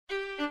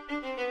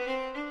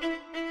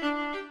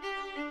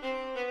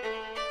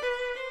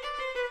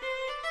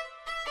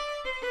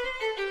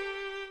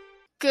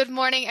Good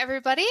morning,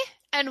 everybody,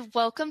 and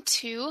welcome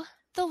to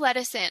the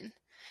Lettuce Inn.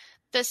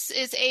 This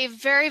is a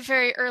very,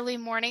 very early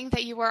morning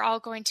that you are all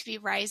going to be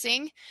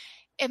rising.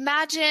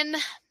 Imagine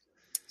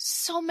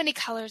so many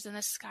colors in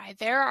the sky.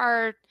 There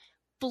are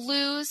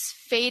blues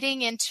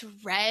fading into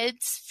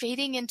reds,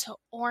 fading into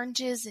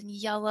oranges and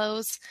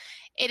yellows.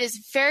 It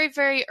is very,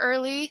 very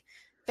early.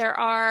 There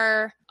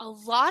are a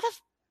lot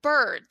of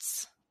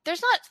birds.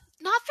 There's not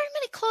very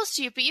many close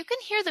to you, but you can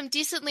hear them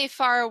decently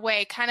far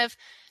away, kind of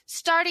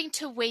starting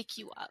to wake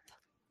you up.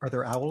 Are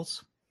there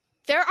owls?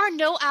 There are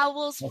no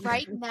owls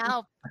right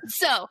now.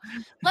 So,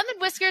 Lemon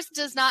Whiskers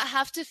does not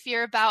have to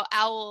fear about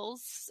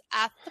owls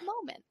at the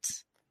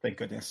moment. Thank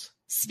goodness.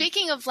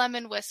 Speaking of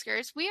Lemon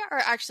Whiskers, we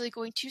are actually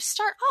going to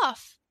start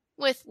off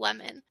with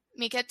Lemon.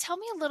 Mika, tell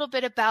me a little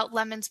bit about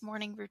Lemon's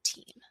morning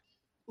routine.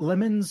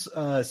 Lemon's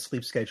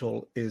sleep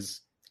schedule is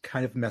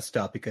kind of messed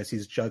up because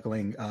he's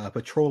juggling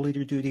patrol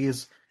leader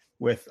duties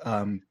with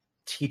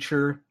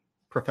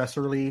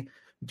professorly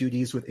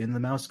duties within the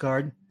Mouse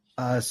Guard.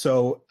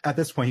 So at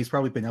this point, he's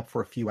probably been up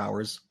for a few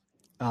hours.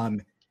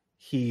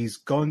 He's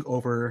going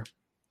over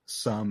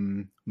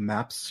some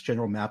maps,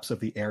 general maps of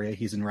the area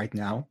he's in right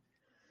now,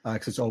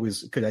 because it's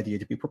always a good idea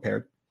to be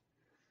prepared.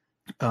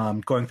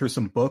 Going through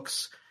some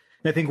books.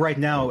 And I think right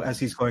now, as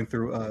he's going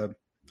through a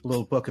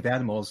little book of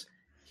animals,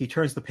 he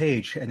turns the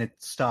page and it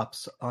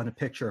stops on a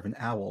picture of an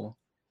owl.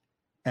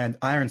 And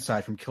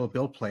Ironside from Kill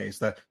Bill plays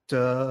the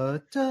da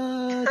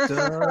da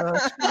da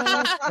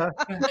da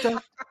da.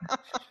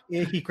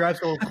 He grabs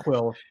a little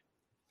quill,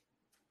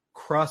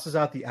 crosses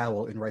out the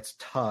owl, and writes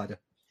Todd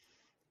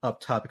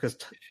up top because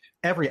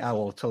every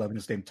owl to Lemon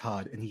is named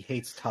Todd, and he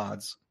hates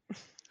Todds.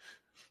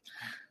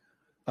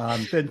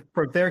 Then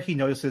from there, he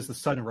notices the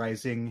sun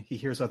rising. He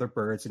hears other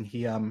birds, and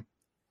he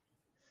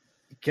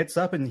gets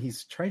up and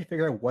he's trying to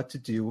figure out what to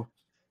do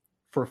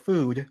for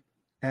food.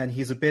 And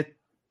he's a bit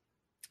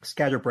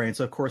scatterbrained,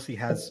 so of course he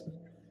has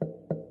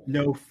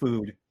no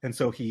food. And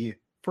so he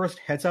first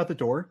heads out the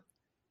door,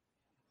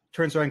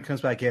 turns around,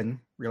 comes back in,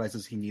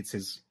 realizes he needs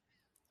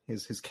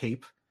his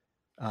cape,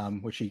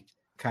 which he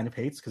kind of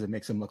hates because it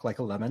makes him look like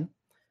a lemon.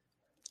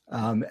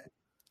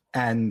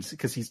 And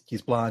because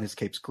he's blonde, his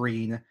cape's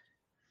green,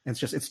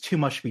 and it's too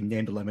much to be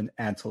named a lemon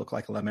and to look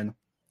like a lemon.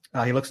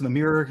 He looks in the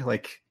mirror,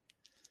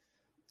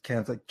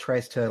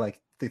 tries to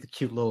the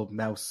cute little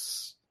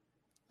mouse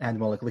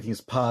animal, licking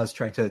his paws,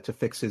 trying to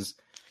fix his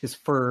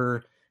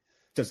fur,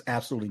 does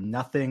absolutely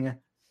nothing,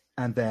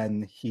 and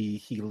then he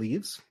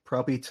leaves,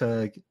 probably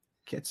to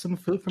get some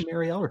food from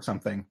Marielle or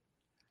something.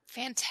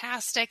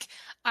 Fantastic.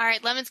 All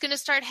right, Lemon's going to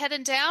start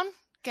heading down,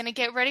 going to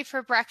get ready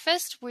for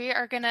breakfast. We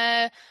are going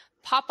to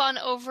pop on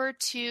over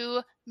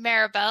to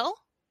Maribel.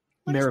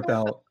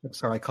 Maribel. I'm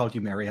sorry, I called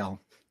you Marielle.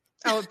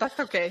 Oh, that's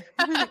okay.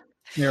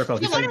 Maribel,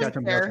 he's sitting down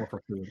to Maribel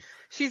for food.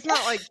 She's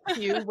not like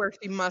you, where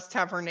she must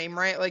have her name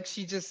right. Like,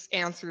 she just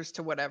answers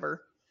to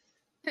whatever.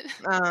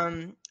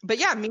 But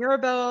yeah,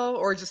 Mirabelle,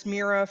 or just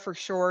Mira for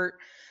short,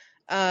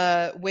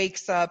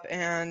 wakes up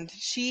and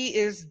she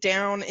is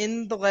down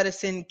in the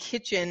Lettuce Inn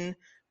kitchen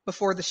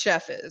before the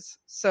chef is.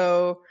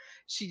 So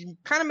she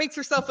kind of makes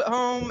herself at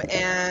home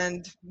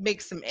and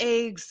makes some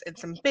eggs and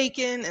some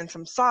bacon and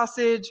some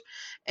sausage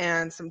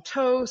and some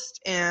toast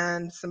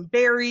and some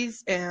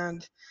berries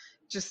and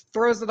just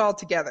throws it all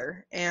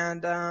together.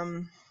 And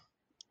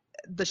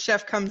the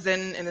chef comes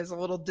in and is a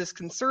little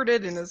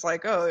disconcerted and is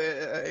like, "Oh,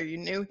 are you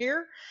new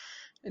here?"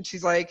 And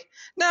she's like,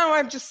 "No,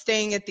 I'm just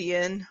staying at the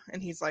inn."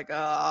 And he's like,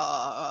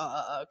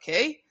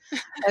 "Okay."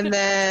 And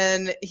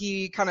then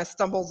he kind of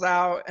stumbles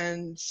out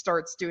and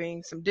starts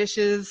doing some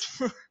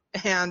dishes.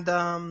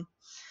 And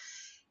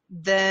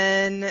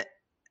then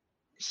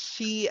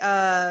she,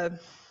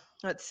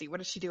 let's see, what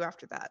does she do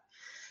after that?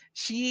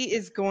 She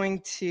is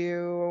going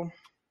to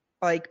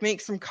make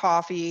some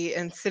coffee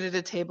and sit at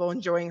a table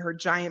enjoying her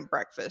giant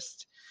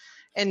breakfast.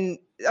 And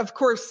of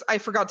course, I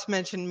forgot to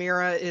mention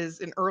Mira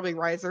is an early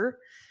riser.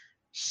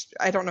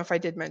 I don't know if I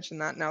did mention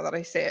that now that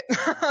I say it.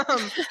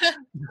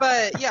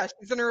 But yeah,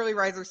 she's an early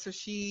riser, so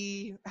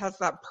she has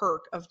that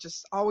perk of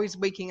just always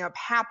waking up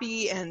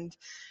happy and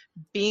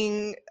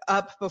being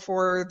up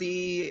before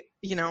the,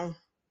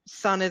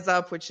 sun is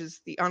up, which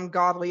is the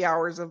ungodly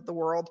hours of the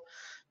world.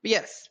 But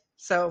yes,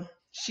 so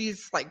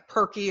she's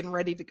perky and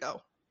ready to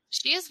go.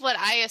 She is what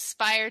I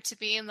aspire to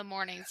be in the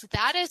mornings.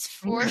 That is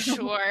for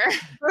sure.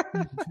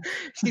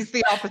 She's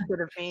the opposite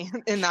of me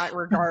in that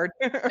regard.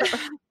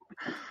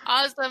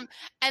 Awesome.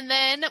 And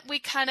then we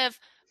kind of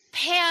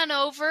pan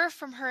over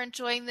from her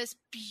enjoying this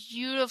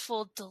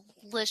beautiful,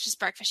 delicious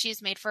breakfast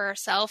she's made for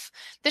herself.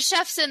 The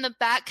chef's in the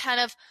back kind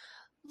of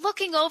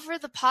looking over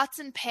the pots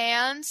and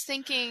pans,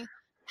 thinking,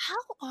 how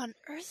on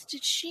earth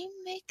did she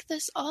make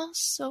this all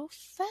so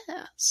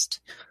fast?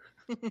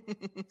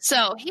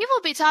 So he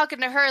will be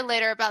talking to her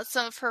later about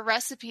some of her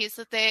recipes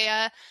that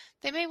they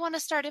may want to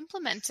start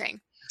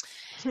implementing.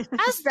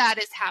 As that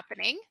is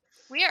happening,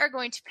 we are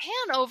going to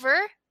pan over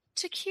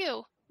to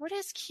Q. What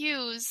is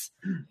Q's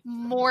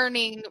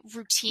morning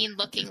routine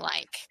looking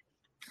like?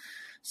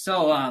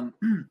 So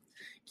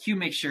Q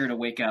makes sure to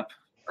wake up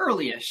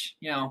early-ish,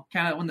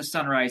 kind of when the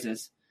sun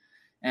rises.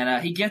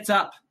 And he gets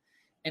up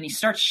and he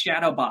starts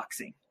shadow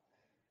boxing,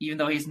 even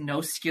though he has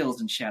no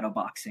skills in shadow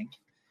boxing.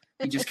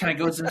 He just kind of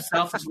goes to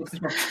himself and looks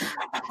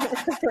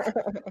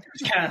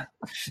just kind of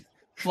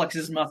flexes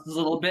his muscles a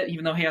little bit,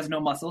 even though he has no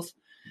muscles.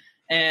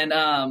 And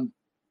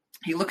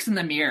he looks in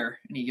the mirror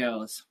and he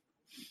goes,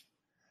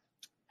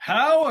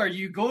 "How are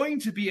you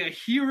going to be a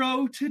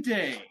hero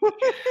today?"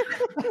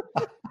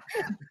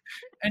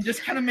 And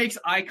just kind of makes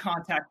eye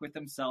contact with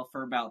himself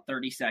for about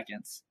 30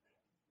 seconds.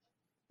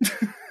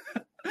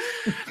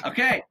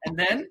 Okay, and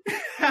then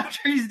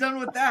after he's done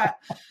with that,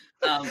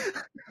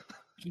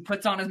 he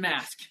puts on his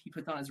mask. He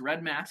puts on his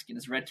red mask and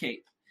his red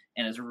cape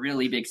and his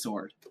really big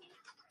sword.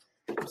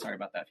 I'm sorry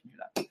about that if you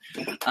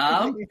hear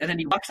that. And then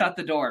he walks out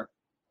the door.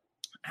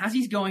 As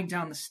he's going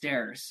down the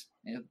stairs,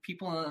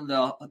 people in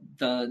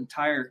the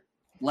entire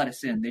let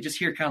us in. They just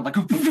hear kind of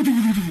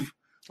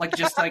like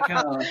just like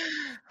a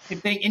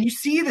thing, and you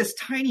see this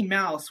tiny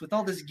mouse with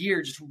all this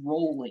gear just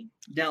rolling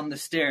down the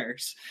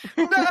stairs.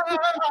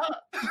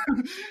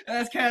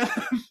 That's kind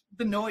of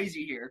the noise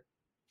you hear.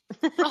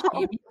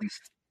 He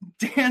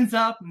stands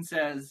up and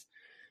says,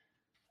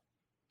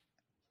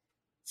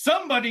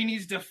 "Somebody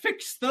needs to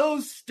fix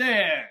those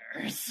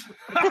stairs."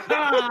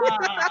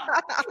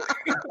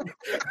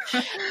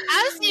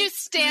 As you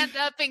stand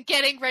up and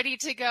getting ready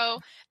to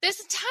go,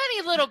 there's a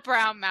tiny little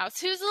brown mouse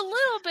who's a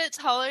little bit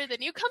taller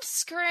than you comes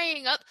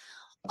scurrying up.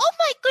 "Oh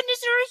my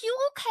goodness, are you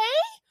okay?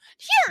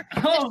 Here!"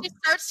 Oh. And she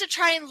starts to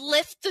try and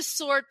lift the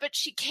sword, but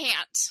she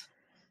can't.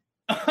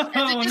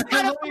 Oh, It just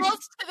kind of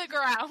falls to the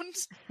ground.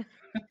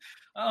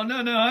 Oh,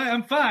 no,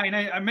 I'm fine.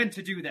 I meant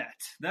to do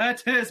that.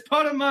 That is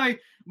part of my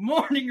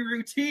morning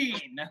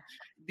routine.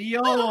 The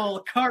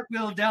old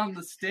cartwheel down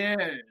the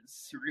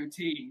stairs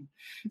routine.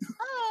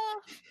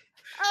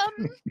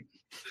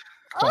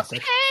 Classic.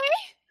 Okay.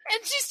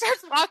 And she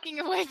starts walking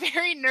away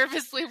very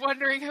nervously,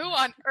 wondering who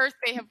on earth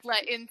they have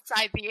let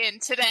inside the inn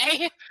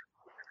today.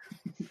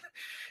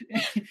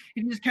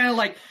 He just kind of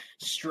like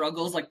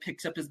struggles, like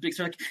picks up his big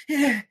sword,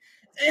 like,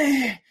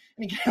 and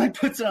he kind of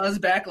puts it on his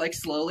back, like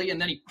slowly, and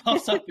then he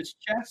puffs up his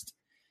chest,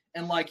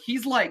 and like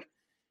he's like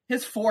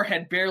his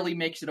forehead barely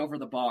makes it over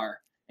the bar,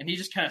 and he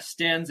just kind of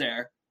stands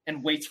there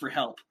and waits for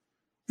help.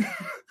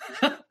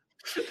 As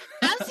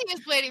he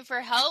is waiting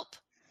for help,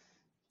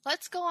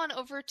 let's go on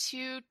over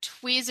to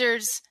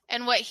Tweezers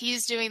and what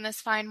he's doing this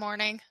fine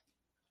morning.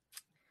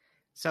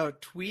 So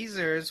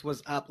Tweezers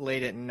was up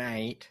late at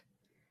night,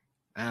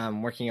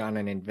 working on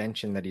an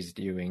invention that he's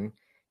doing.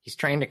 He's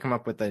trying to come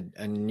up with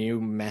a new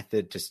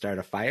method to start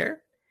a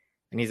fire,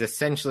 and he's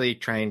essentially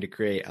trying to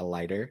create a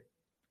lighter.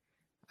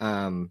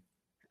 And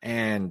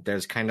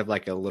there's kind of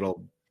like a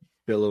little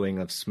billowing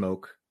of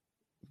smoke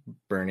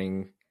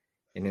burning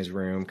in his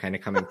room, kind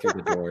of coming through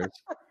the doors.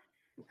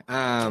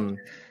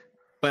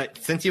 But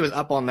since he was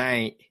up all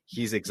night,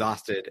 he's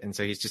exhausted, and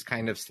so he's just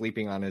kind of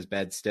sleeping on his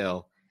bed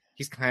still.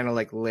 He's kind of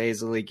like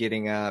lazily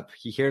getting up.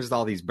 He hears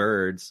all these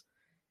birds,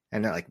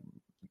 and they're like,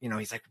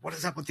 he's like, "What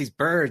is up with these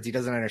birds?" He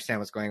doesn't understand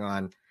what's going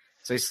on.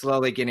 So he's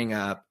slowly getting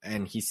up,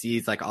 and he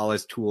sees like all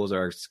his tools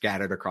are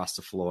scattered across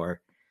the floor.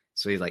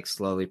 So he like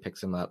slowly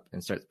picks them up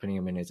and starts putting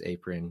them in his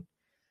apron.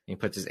 He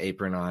puts his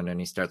apron on, and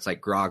he starts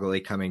like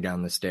groggily coming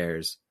down the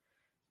stairs.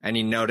 And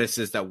he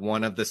notices that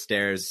one of the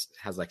stairs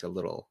has like a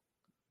little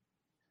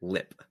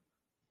lip.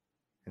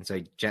 And so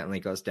he gently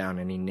goes down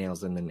and he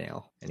nails in the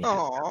nail. And he heads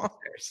down the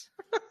stairs.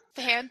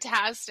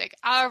 Fantastic.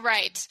 All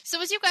right.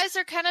 So as you guys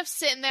are kind of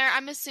sitting there,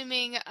 I'm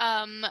assuming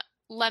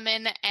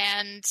Lemon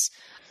and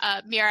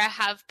Mira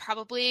have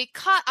probably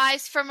caught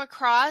eyes from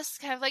across,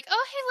 kind of like,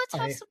 "Oh, hey,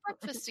 let's have some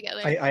breakfast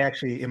together." I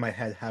actually in my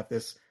head have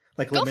this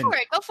like Go Lemon.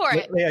 Go for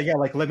it. Yeah.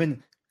 Like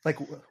Lemon, like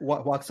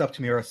walks up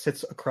to Mira,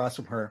 sits across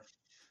from her,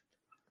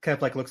 kind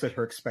of like looks at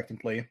her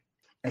expectantly,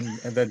 and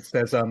then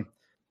says,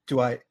 "Do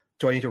I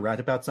need to rant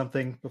about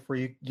something before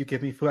you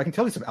give me food? I can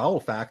tell you some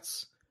owl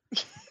facts.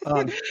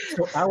 So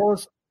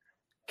owls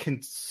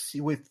can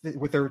see with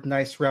their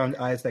nice round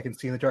eyes that can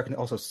see in the dark, and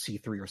also see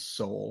through your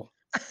soul."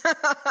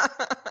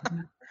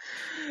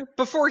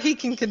 Before he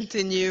can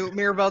continue,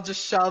 Mirabelle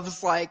just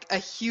shoves like a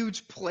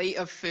huge plate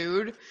of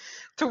food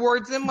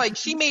towards him. Like,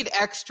 she made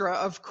extra,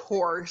 of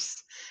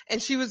course,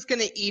 and she was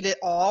going to eat it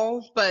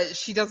all, but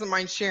she doesn't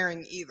mind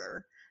sharing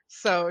either.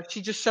 So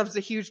she just shoves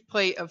a huge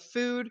plate of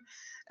food,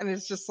 and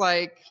it's just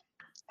like,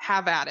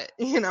 have at it,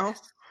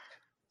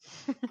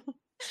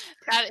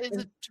 That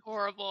is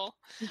adorable.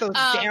 Those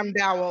damned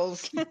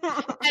owls. And as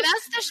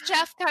the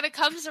chef kind of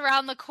comes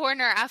around the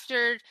corner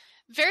after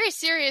very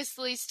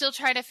seriously still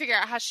trying to figure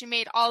out how she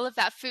made all of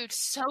that food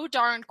so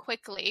darn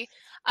quickly,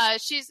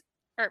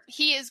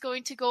 he is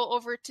going to go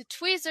over to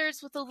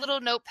Tweezers with a little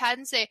notepad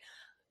and say,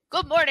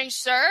 "Good morning,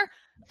 sir.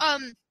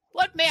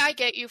 What may I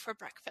get you for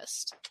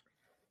breakfast?"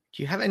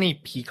 Do you have any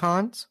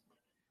pecans?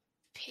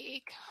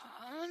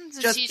 Pecans?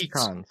 Just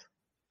pecans.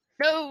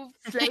 No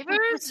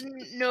flavors?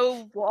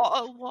 No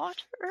water?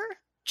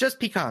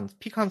 Just pecans.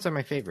 Pecans are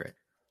my favorite.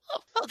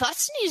 Oh, well,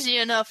 that's an easy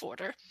enough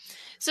order.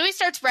 So he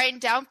starts writing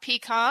down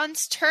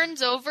pecans,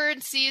 turns over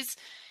and sees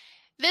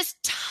this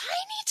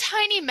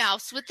tiny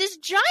mouse with this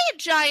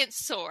giant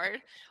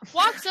sword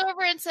walks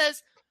over and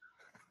says,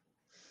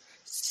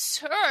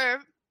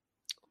 "Sir,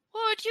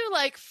 what would you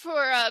like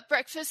for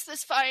breakfast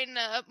this fine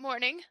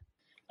morning?"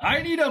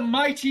 I need a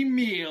mighty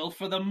meal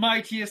for the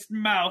mightiest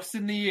mouse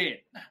in the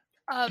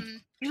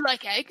inn. You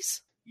like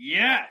eggs?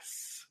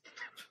 Yes.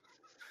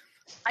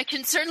 I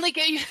can certainly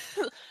get you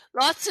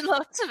lots and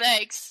lots of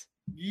eggs.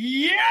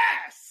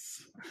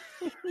 Yes.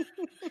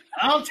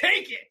 I'll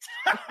take it.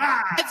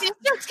 As he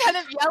starts kind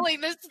of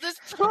yelling, this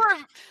poor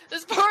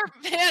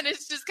man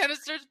is just kind of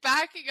starts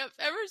backing up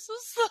ever so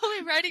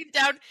slowly, writing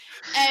down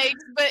eggs,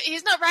 but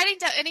he's not writing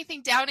down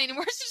anything down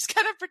anymore. He's just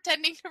kind of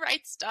pretending to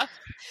write stuff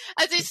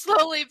as he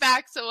slowly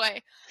backs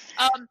away.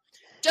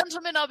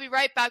 Gentlemen, I'll be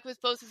right back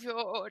with both of your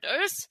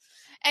orders.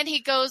 And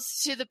he goes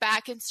to the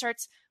back and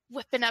starts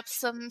whipping up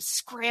some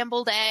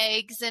scrambled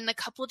eggs and a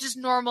couple just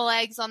normal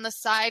eggs on the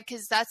side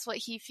because that's what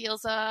he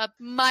feels a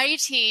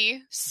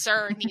mighty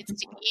sir needs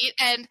to eat.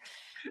 And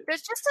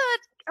there's just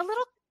a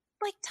little,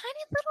 like,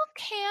 tiny little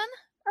can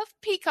of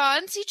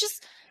pecans. He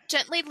just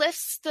gently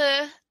lifts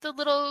the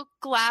little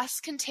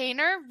glass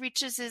container,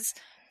 reaches his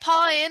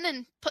paw in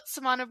and puts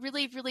them on a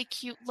really, really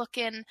cute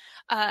looking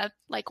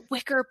like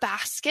wicker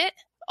basket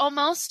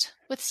almost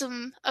with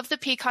some of the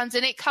pecans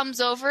in it,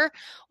 comes over,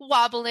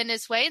 wobbling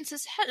his way and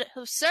says,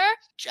 "Hello, sir.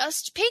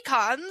 Just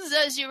pecans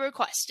as you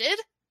requested."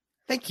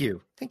 Thank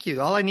you.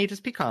 All I need is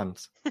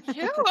pecans.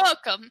 You're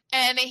welcome.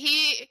 And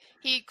he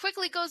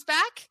quickly goes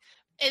back,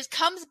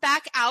 comes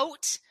back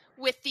out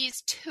with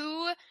these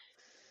 2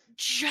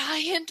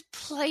 giant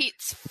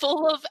plates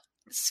full of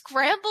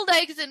scrambled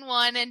eggs in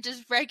one and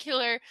just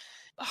regular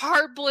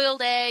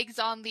hard-boiled eggs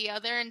on the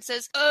other, and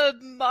says, "A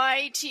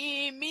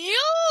mighty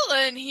meal."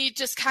 And he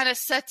just kind of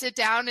sets it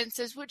down and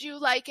says, "Would you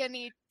like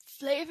any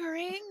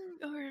flavoring,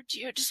 or do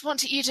you just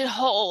want to eat it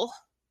whole?"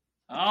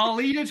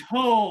 I'll eat it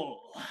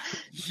whole,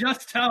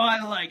 just how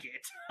I like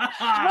it.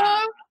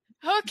 Oh,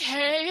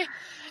 okay.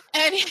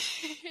 And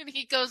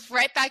he goes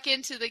right back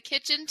into the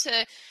kitchen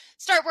to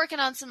start working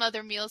on some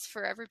other meals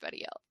for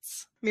everybody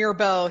else.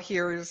 Mirabelle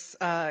hears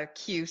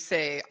Q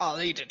say,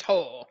 "I'll eat it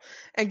whole,"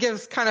 and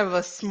gives kind of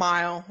a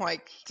smile,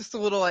 like just a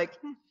little like,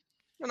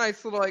 a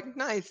nice little like,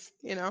 nice,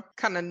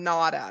 kind of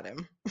nod at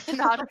him. A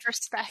nod of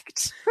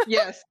respect.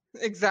 Yes,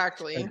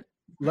 exactly.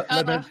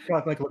 Lemon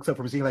like looks up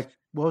from his eating, like,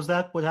 what was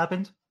that? What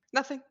happened?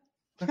 Nothing.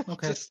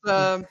 Okay. Just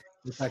Back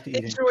to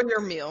eating. enjoy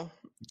your meal.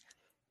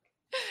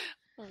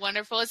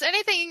 Wonderful. Is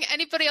anything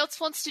anybody else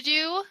wants to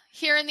do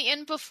here in the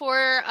inn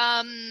before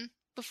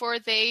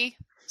they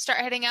start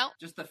heading out?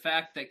 Just the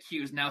fact that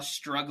Q is now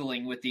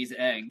struggling with these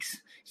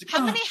eggs. He's like,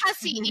 How many has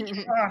he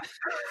eaten?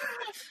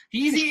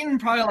 He's eaten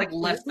probably like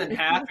less than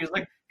half. He's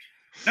like,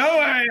 "No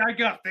way, I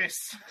got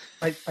this."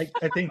 I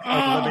think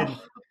Lemon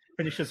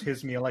finishes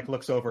his meal, like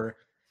looks over,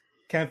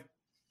 kind of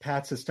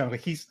pats his stomach.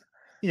 Like he's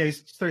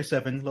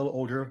 37, a little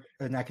older,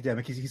 an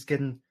academic. He's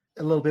getting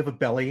a little bit of a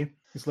belly.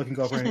 He's looking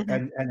over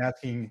and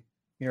asking,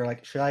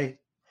 like, should I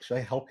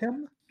help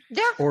him?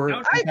 Yeah. Or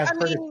I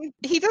mean,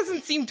 he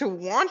doesn't seem to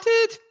want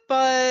it,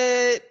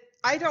 but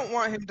I don't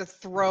want him to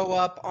throw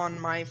up on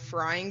my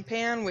frying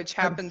pan, which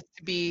happens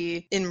to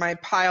be in my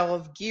pile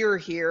of gear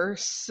here.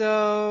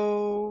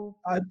 So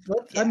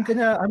I'm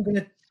gonna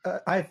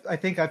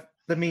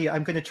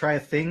try a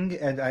thing,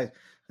 and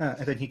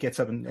then he gets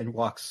up and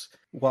walks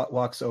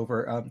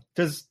over.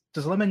 Does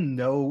Lemon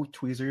know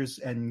Tweezers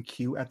and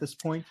Q at this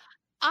point?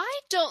 I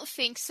don't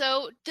think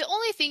so. The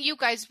only thing you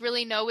guys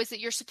really know is that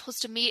you're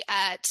supposed to meet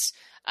at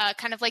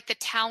kind of like the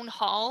town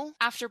hall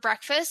after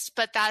breakfast,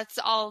 but that's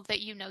all that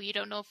you know. You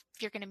don't know if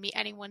you're going to meet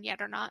anyone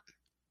yet or not.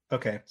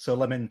 Okay, so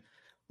Lemon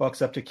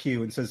walks up to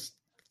Q and says,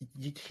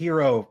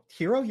 Hero,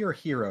 you're a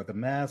hero. The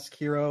mask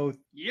hero.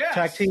 Yes.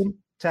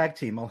 Tag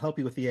team. I'll help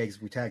you with the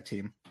eggs. We tag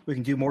team. We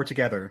can do more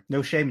together.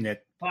 No shame in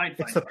it. Fine.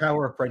 It's the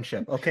power of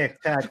friendship. Okay,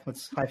 tag.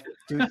 Let's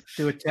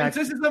do a tag.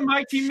 Since this is a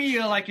mighty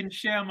meal, I can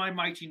share my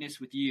mightiness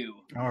with you.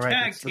 All right.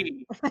 Tag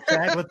team.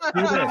 Tag, let's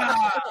do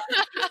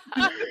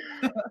this.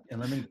 And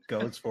Lemon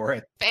goes for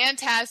it.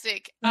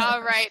 Fantastic.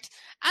 All right.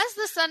 As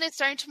the sun is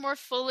starting to more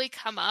fully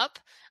come up,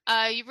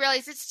 you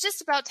realize it's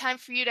just about time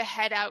for you to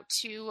head out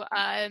to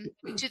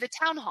the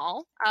town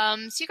hall.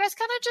 So you guys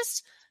kind of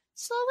just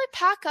slowly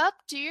pack up,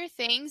 do your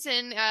things,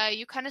 and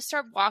you kind of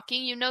start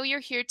walking. You know you're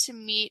here to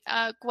meet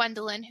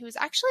Gwendolyn, who's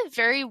actually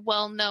very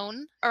well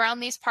known around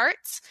these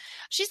parts.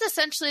 She's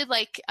essentially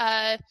like,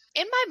 in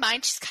my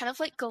mind, she's kind of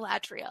like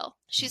Galadriel.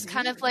 She's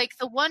kind of like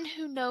the one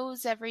who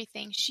knows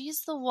everything.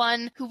 She's the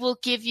one who will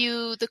give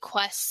you the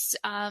quests,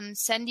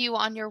 send you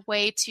on your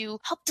way to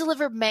help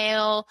deliver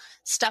mail,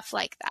 stuff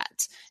like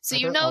that. So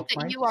you know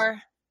that you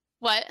are...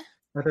 What?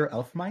 Are there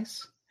elf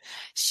mice?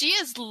 She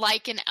is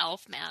like an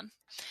elf, man.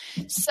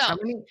 So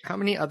how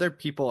many other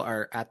people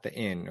are at the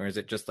inn, or is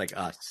it just like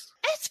us?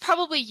 It's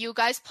probably you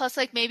guys plus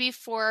like maybe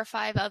 4 or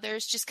 5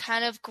 others just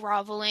kind of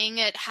groveling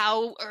at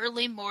how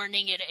early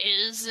morning it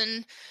is,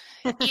 and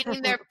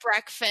eating their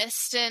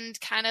breakfast and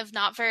kind of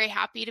not very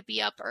happy to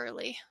be up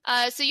early.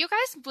 So you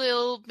guys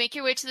will make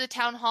your way to the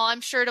town hall.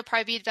 I'm sure it'll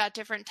probably be at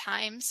different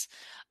times.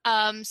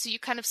 So you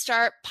kind of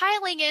start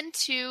piling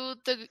into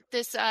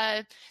this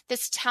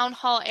town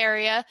hall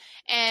area,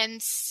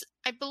 and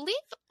I believe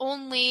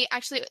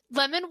actually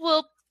Lemon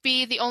will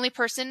be the only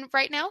person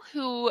right now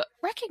who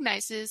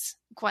recognizes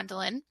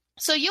Gwendolyn.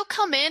 So you'll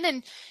come in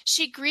and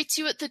she greets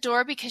you at the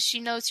door because she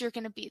knows you're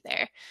going to be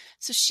there.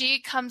 So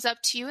she comes up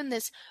to you in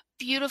this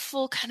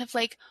beautiful kind of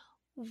like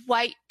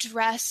white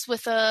dress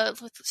with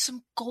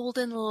some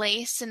golden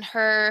lace, and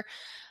her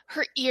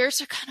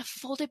ears are kind of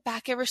folded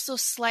back ever so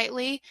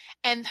slightly,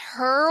 and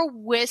her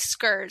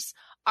whiskers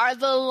are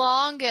the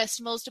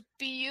longest, most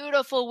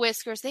beautiful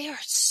whiskers. They are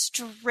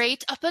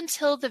straight up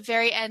until the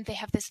very end. They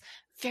have this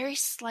very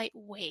slight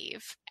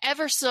wave,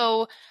 ever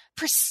so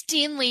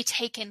pristinely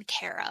taken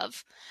care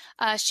of.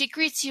 She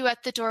greets you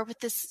at the door with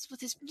this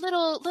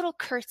little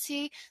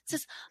curtsy.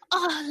 Says,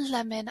 "Oh,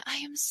 Lemon, I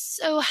am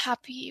so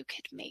happy you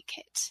could make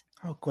it."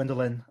 Oh,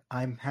 Gwendolyn,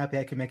 I'm happy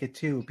I can make it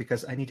too,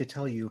 because I need to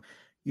tell you,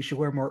 you should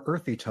wear more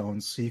earthy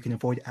tones so you can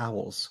avoid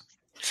owls.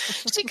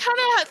 She kind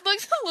of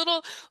looks a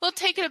little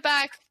taken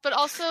aback, but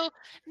also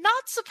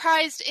not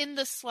surprised in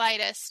the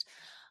slightest.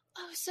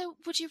 Oh, so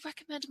would you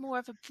recommend more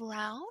of a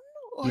brown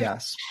or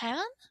Yes. a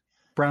tan?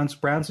 Browns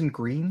and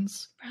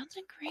greens? Browns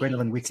and greens.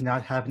 Gwendolyn, we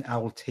cannot have an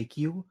owl take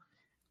you.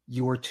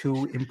 You are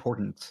too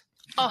important.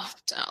 Oh,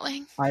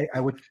 darling. I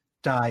would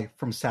die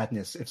from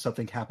sadness if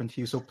something happened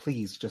to you, so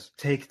please just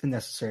take the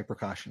necessary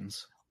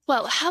precautions.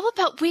 Well, how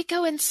about we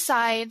go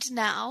inside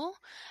now,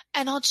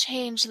 and I'll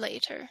change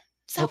later.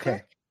 Does that Okay.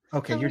 work?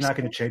 Okay, That you're works not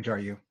going good? to change, are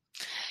you?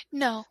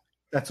 No,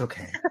 That's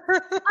okay.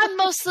 I'm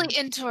mostly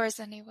indoors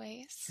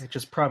anyways.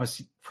 Just promise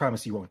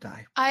you won't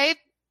die. I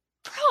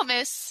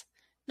promise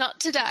not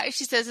to die,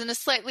 she says in a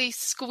slightly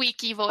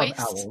squeaky voice.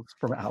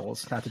 From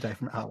owls. Not to die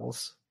from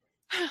owls.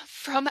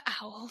 From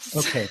owls.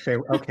 Okay, fair.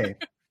 Okay.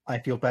 I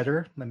feel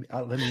better. Let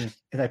me.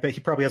 And I bet he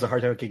probably has a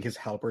hard time getting his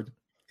halberd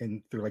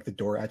in through like the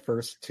door at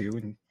first too.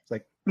 And it's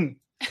like,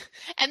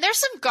 And there's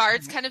some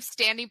guards kind of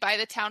standing by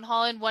the town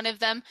hall, and one of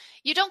them,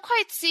 you don't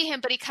quite see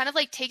him, but he kind of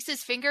like takes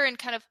his finger and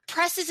kind of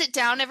presses it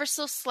down ever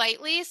so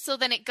slightly, so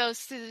then it goes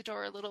through the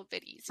door a little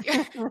bit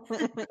easier.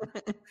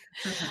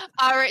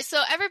 All right,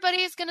 so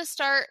everybody is going to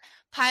start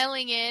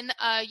piling in.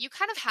 You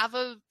kind of have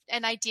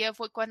an idea of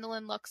what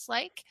Gwendolyn looks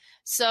like,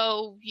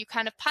 so you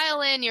kind of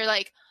pile in. You're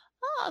like,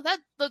 oh, that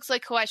looks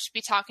like who I should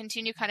be talking to,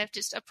 and you kind of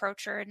just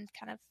approach her and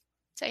kind of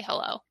say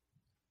hello.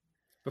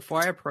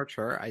 Before I approach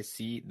her, I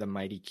see the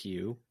mighty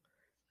Q,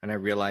 and I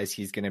realize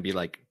he's going to be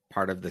like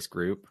part of this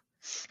group,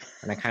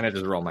 and I kind of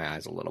just roll my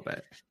eyes a little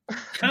bit.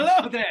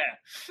 Hello there.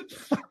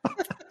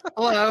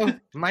 Hello,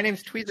 my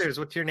name's Tweezers.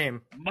 What's your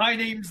name? My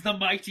name's the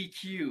Mighty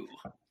Q.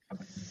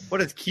 What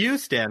does Q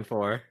stand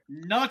for?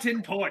 Not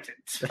important.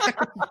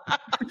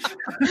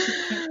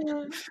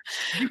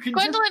 You can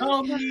Gwendolyn- just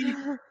call me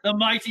the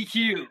Mighty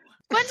Q.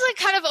 Gwendolyn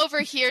kind of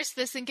overhears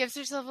this and gives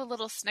herself a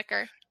little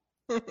snicker.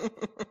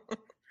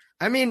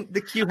 I mean, the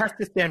Q has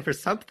to stand for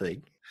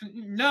something.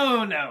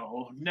 No.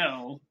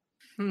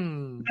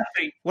 Hmm.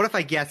 Nothing. What if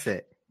I guess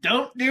it?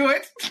 Don't do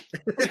it.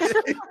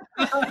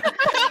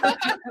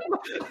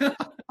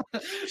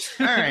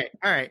 All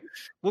right.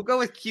 We'll go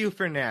with Q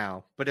for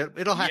now, but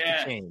it'll have Yeah.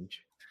 to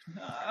change.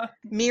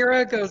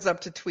 Mira goes up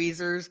to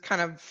Tweezers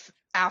kind of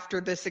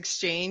after this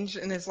exchange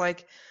and is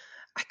like,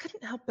 I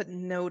couldn't help but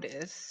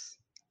notice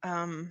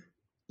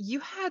you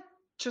had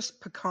just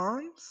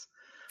pecans.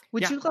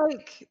 Would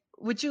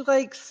you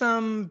like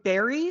some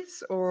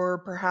berries, or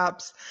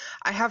perhaps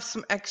I have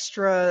some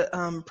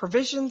extra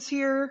provisions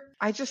here?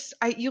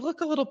 You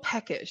look a little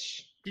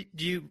peckish.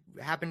 Do you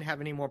happen to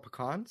have any more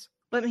pecans?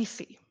 Let me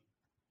see.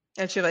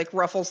 And she like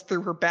ruffles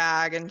through her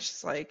bag and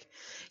she's like,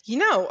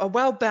 a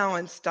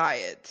well-balanced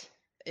diet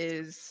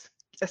is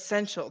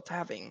essential to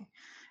having,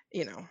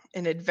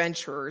 an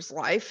adventurer's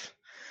life.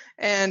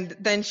 And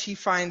then she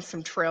finds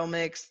some trail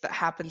mix that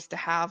happens to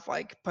have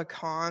like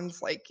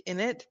pecans like in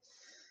it.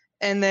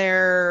 And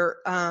they're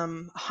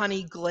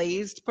honey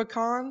glazed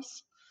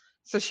pecans.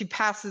 So she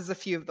passes a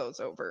few of those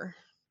over.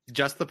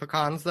 Just the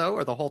pecans, though,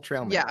 or the whole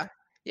trail mix?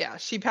 Yeah.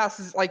 She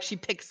passes, like she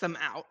picks them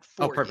out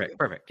for Oh, perfect. you.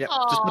 Perfect. Yep.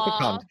 Just the Aw.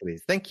 pecans,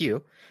 please. Thank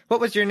you. What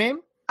was your name?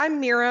 I'm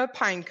Mira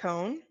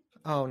Pinecone.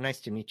 Oh, nice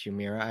to meet you,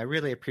 Mira. I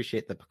really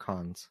appreciate the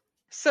pecans.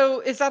 So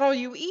is that all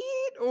you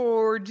eat,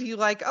 or do you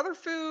like other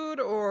food,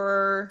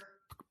 or?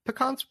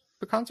 Pecans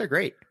are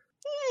great.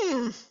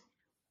 All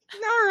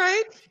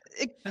right.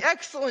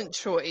 Excellent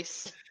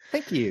choice.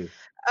 Thank you.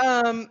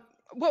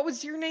 What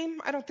was your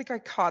name? I don't think I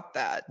caught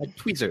that.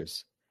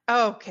 Tweezers.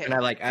 Okay. And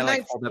I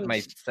Nice hold up to my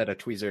meet you. set of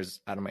tweezers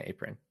out of my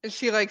apron. And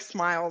she like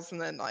smiles and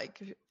then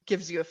like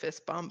gives you a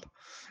fist bump.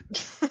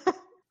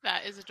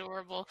 That is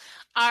adorable.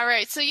 All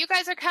right, so you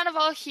guys are kind of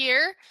all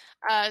here.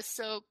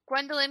 So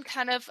Gwendolyn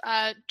kind of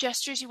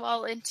gestures you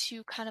all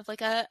into kind of like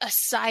a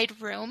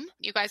side room.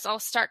 You guys all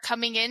start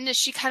coming in as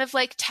she kind of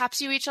like taps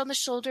you each on the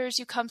shoulder as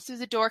you come through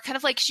the door, kind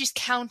of like she's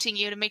counting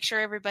you to make sure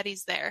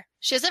everybody's there.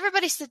 She has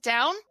everybody sit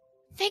down,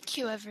 Thank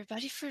you,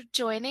 everybody, for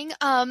joining.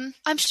 I'm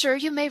sure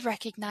you may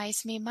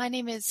recognize me. My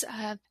name is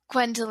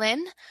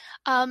Gwendolyn.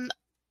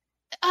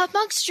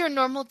 Amongst your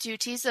normal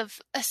duties of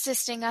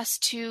assisting us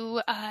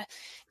to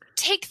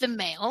take the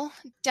mail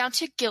down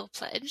to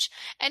Gilpledge,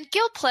 and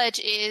Gilpledge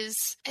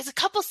is a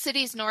couple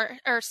cities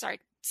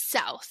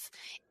south.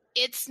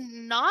 It's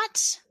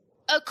not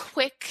a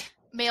quick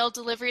mail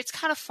delivery. It's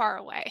kind of far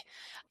away.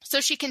 So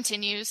she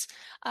continues.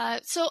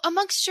 So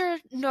amongst your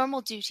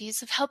normal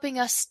duties of helping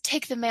us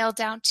take the mail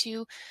down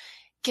to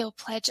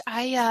Gilpledge,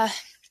 I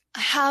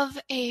have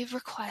a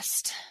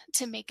request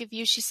to make of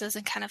you, she says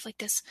in kind of like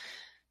this.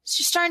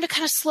 She's starting to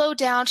kind of slow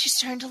down. She's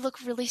starting to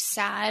look really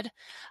sad.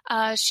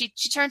 She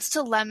turns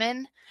to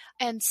Lemon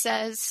and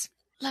says,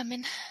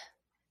 Lemon,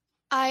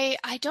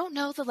 I don't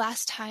know the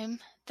last time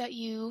that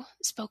you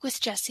spoke with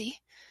Jesse,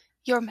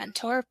 your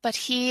mentor, but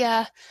he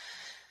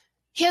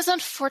has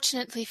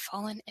unfortunately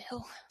fallen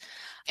ill.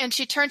 And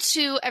she turns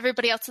to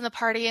everybody else in the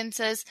party and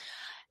says,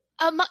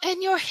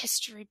 in your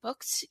history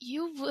books,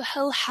 you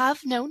will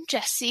have known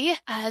Jesse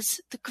as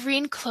the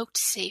green-cloaked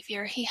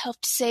savior. He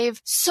helped save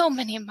so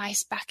many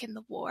mice back in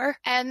the war,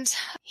 and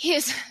he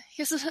is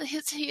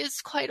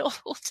quite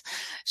old.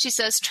 She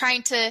says,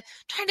 trying to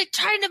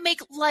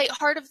make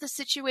lightheart of the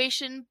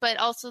situation, but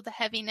also the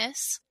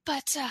heaviness.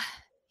 But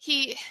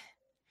he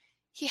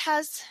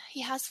has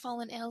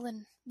fallen ill,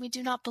 and we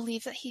do not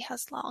believe that he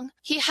has long.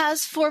 He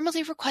has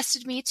formally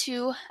requested me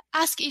to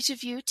ask each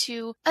of you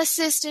to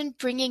assist in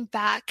bringing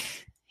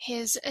back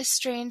his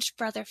estranged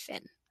brother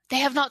Finn. They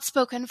have not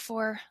spoken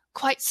for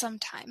quite some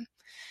time,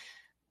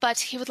 but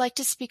he would like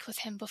to speak with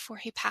him before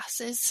he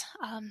passes.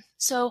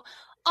 So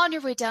on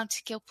your way down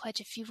to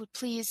Gilpledge, if you would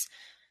please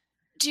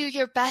do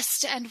your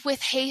best and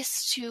with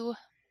haste to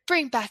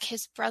bring back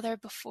his brother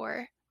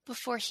before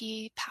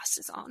he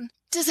passes on.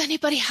 Does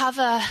anybody have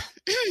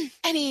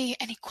any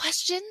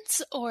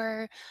questions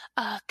or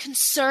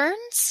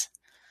concerns?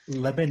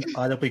 Lemon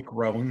audibly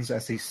groans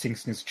as he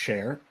sinks in his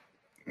chair.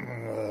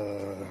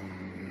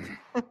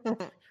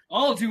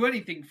 I'll do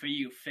anything for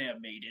you, fair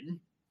maiden.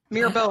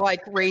 Mirabelle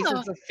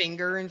raises a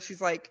finger and she's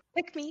like,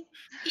 pick me.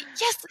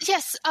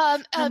 Yes.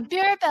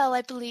 Mirabelle,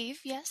 I believe.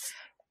 Yes.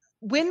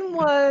 When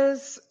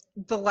was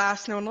the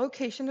last known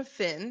location of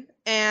Finn,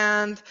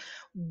 and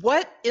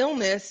what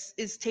illness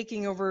is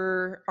taking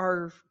over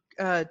our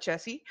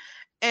Jesse?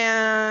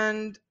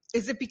 And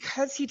is it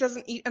because he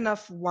doesn't eat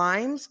enough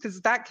limes?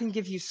 Because that can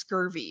give you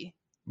scurvy.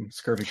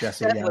 Scurvy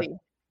Jesse,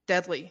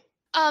 Deadly.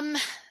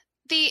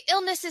 The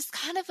illness is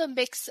kind of a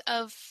mix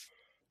of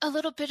a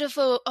little bit of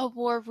a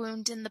war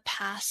wound in the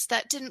past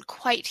that didn't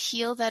quite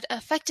heal, that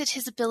affected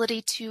his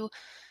ability to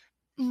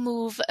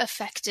move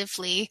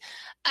effectively,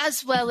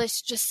 as well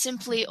as just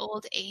simply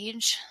old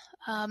age.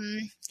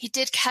 He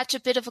did catch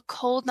a bit of a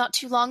cold not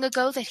too long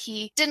ago that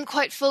he didn't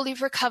quite fully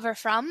recover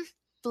from.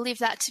 Believe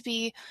that to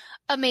be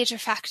a major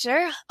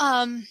factor.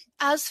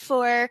 As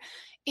for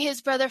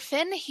his brother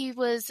Finn, he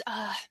was,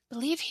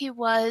 believe he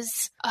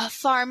was a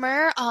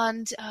farmer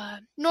on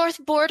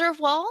North Border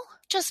Wall,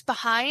 just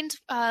behind,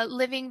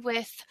 living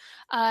with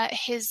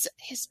his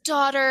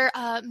daughter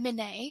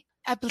Minay.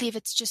 I believe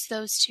it's just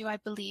those two, I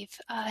believe.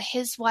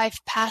 His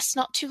wife passed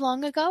not too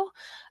long ago.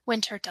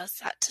 Winter does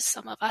that to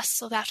some of us,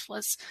 so that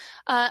was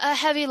a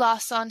heavy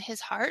loss on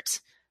his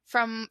heart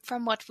from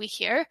what we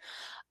hear.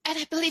 And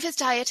I believe his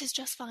diet is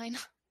just fine.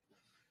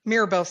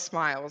 Mirabelle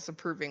smiles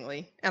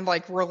approvingly and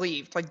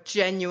relieved,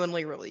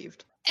 genuinely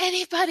relieved.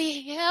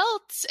 Anybody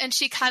else? And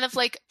she kind of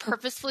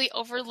purposefully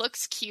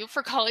overlooks Q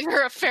for calling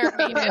her a fair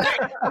maiden.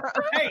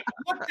 Hey,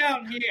 look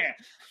down here.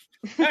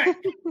 Hey.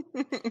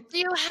 Do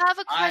you have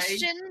a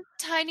question,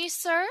 tiny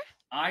sir?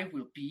 I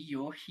will be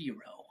your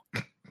hero.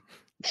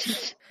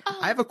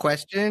 I have a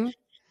question.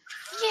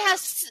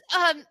 Yes,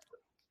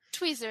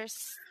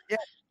 Tweezers. Yeah.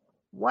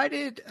 Why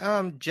did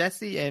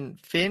Jesse and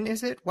Finn,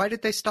 why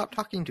did they stop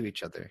talking to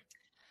each other?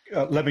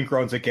 Lemon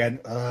groans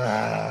again.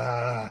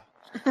 Lemon,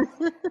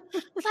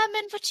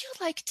 would you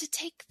like to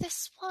take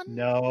this one?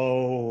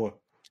 No.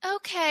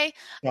 Okay.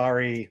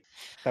 Sorry.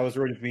 That was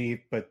rude of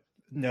me, but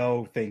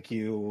no, thank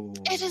you.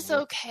 It is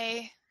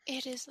okay.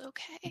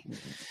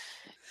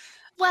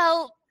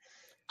 Well,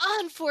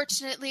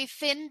 unfortunately,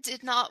 Finn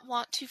did not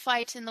want to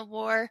fight in the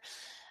war,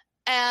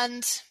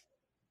 and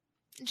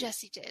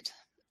Jesse did.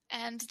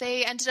 And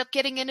they ended up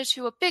getting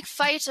into a big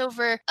fight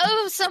over,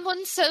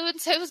 someone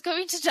so-and-so is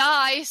going to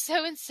die,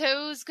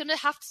 so-and-so is going to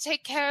have to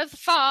take care of the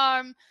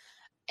farm,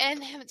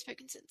 and they haven't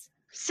spoken since.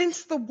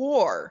 Since the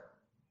war?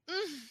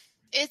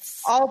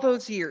 It's... all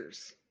those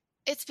years?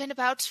 It's been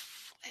about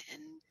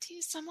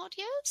 20-some-odd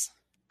years.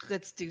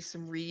 Let's do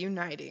some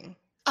reuniting.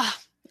 I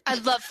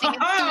love the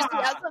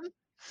enthusiasm.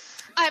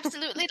 I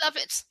absolutely love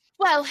it.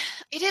 Well,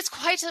 it is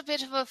quite a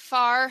bit of a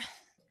far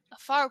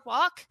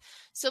walk,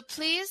 so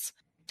please...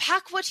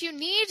 pack what you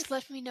need.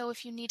 Let me know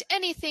if you need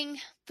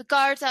anything. The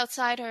guards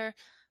outside are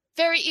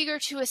very eager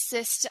to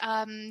assist.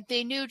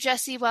 They knew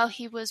Jesse while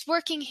he was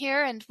working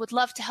here and would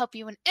love to help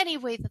you in any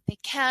way that they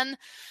can.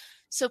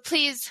 So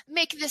please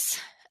make this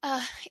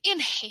in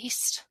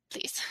haste,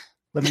 please.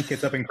 Lemon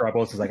gets up and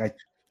grumbles. Is like,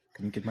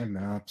 Let me get my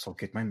maps. I'll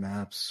get my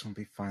maps. I'll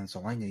be fine. That's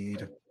all I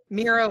need.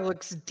 Mira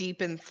looks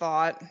deep in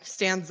thought,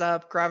 stands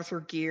up, grabs her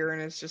gear,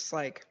 and is just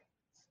like,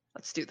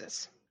 let's do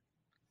this.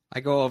 I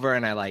go over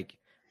and I like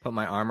put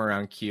my arm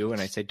around Q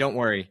and I say, "Don't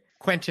worry,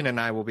 Quentin and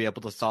I will be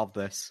able to solve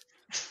this."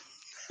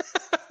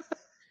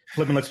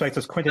 Lemon looks back,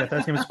 says, Quentin, I thought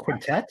his name was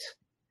Quintet?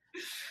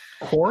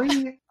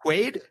 Corey?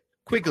 Quaid?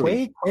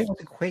 Quigley. Quaid? Was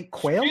it Quaid?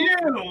 Quail?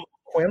 You!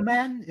 Quail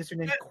Man? Is your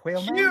name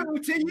Quail Man? You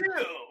to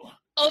you!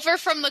 Over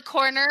from the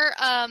corner,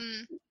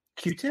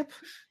 Q-tip?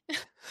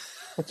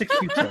 What's a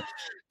Q-tip?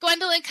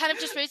 Gwendolyn kind of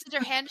just raises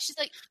her hand. She's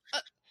like,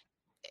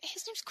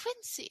 his name's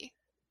Quincy.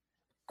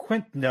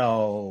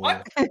 No.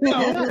 What?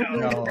 No,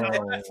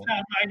 that's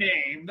not my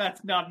name.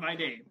 That's not my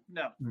name.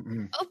 No.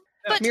 Mm-mm.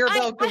 But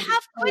Mirabelle I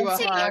have gives you a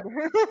Quincy. hug.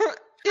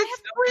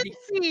 It's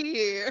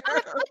Quincy. I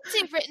have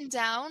Quincy written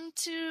down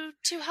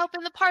to help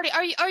in the party.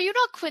 Are you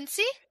not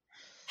Quincy?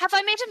 Have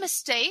I made a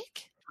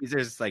mistake? He's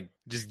just like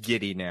just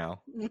giddy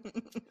now.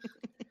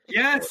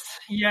 Yes.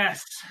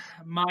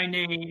 My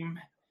name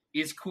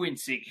is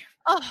Quincy.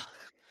 Oh,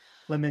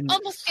 Lemon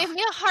almost gave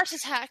me a heart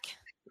attack.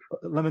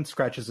 Lemon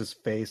scratches his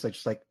face. Like,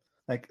 just like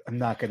I'm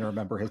not going to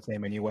remember his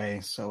name anyway,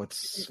 so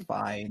it's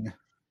fine.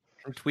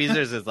 And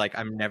Tweezers is like,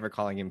 I'm never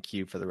calling him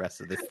Q for the rest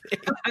of this thing.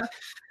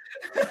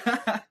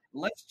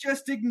 Let's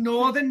just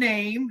ignore the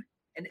name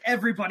and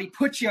everybody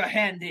put your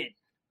hand in.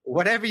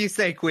 Whatever you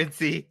say,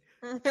 Quincy.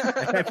 And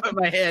I put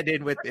my hand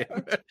in with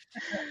him.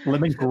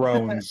 Lemon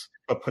groans,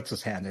 but puts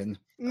his hand in.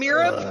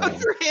 Mira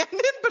puts her hand in,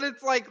 but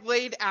it's like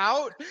laid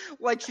out,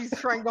 like she's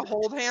trying to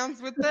hold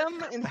hands with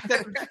them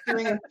instead of just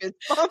doing a fist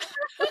bump.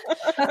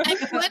 And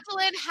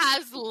Gwendolyn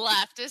has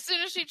left. As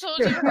soon as she told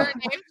you her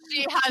name,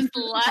 she has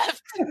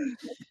left.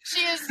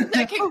 She is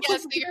second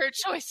guessing her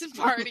choice in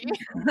party.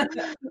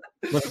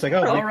 Looks like,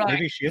 All maybe, right.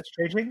 maybe she is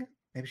changing.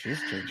 Maybe she is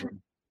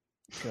changing.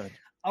 Good.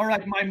 All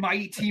right, my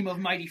mighty team of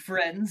mighty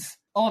friends.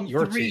 On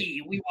Your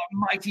 3, we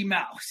want Mighty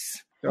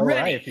Mouse. All Ready?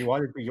 right, if you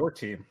wanted to be your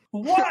team.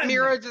 1,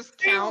 Mira just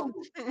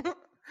counts. 3.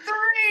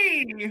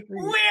 We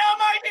are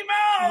Mighty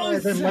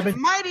Mouse. Then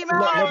Lemon, Mighty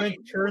Mouse. Lemon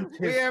turns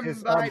We are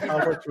his mighty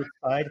elbow to his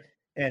side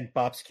and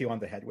bops Q on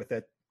the head with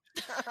it.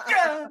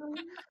 Yeah.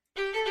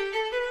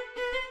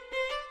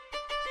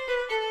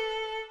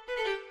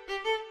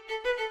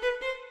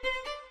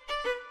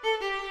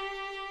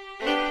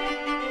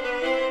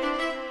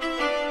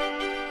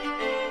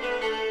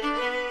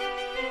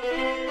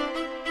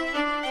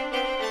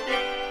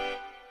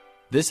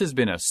 This has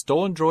been a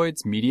Stolen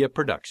Droids Media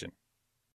production.